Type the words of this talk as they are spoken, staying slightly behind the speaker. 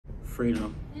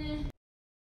Freedom.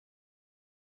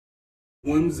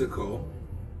 Whimsical.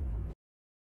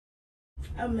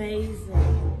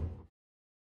 Amazing.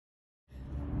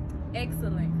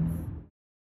 Excellent.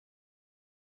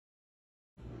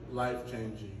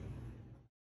 Life-changing.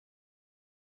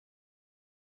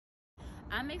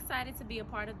 I'm excited to be a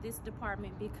part of this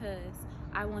department because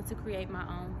I want to create my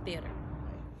own theater.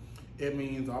 It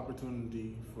means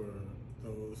opportunity for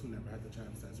those who never had the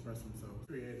chance to express themselves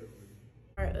creatively.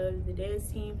 Part of the dance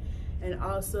team, and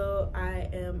also I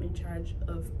am in charge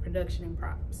of production and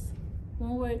props.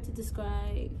 One word to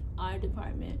describe our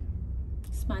department: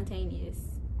 spontaneous.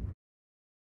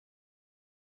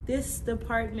 This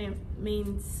department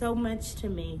means so much to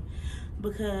me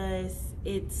because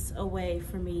it's a way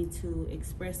for me to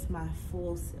express my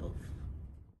full self.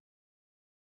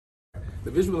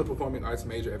 The Visual and Performing Arts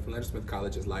major at Philander Smith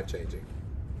College is life-changing.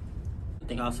 The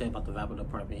thing I'll say about the VAPA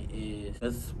department is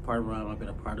that's part of what I've been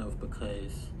a part of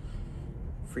because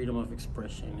freedom of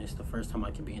expression is the first time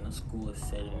I can be in a school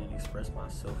setting and express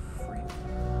myself freely.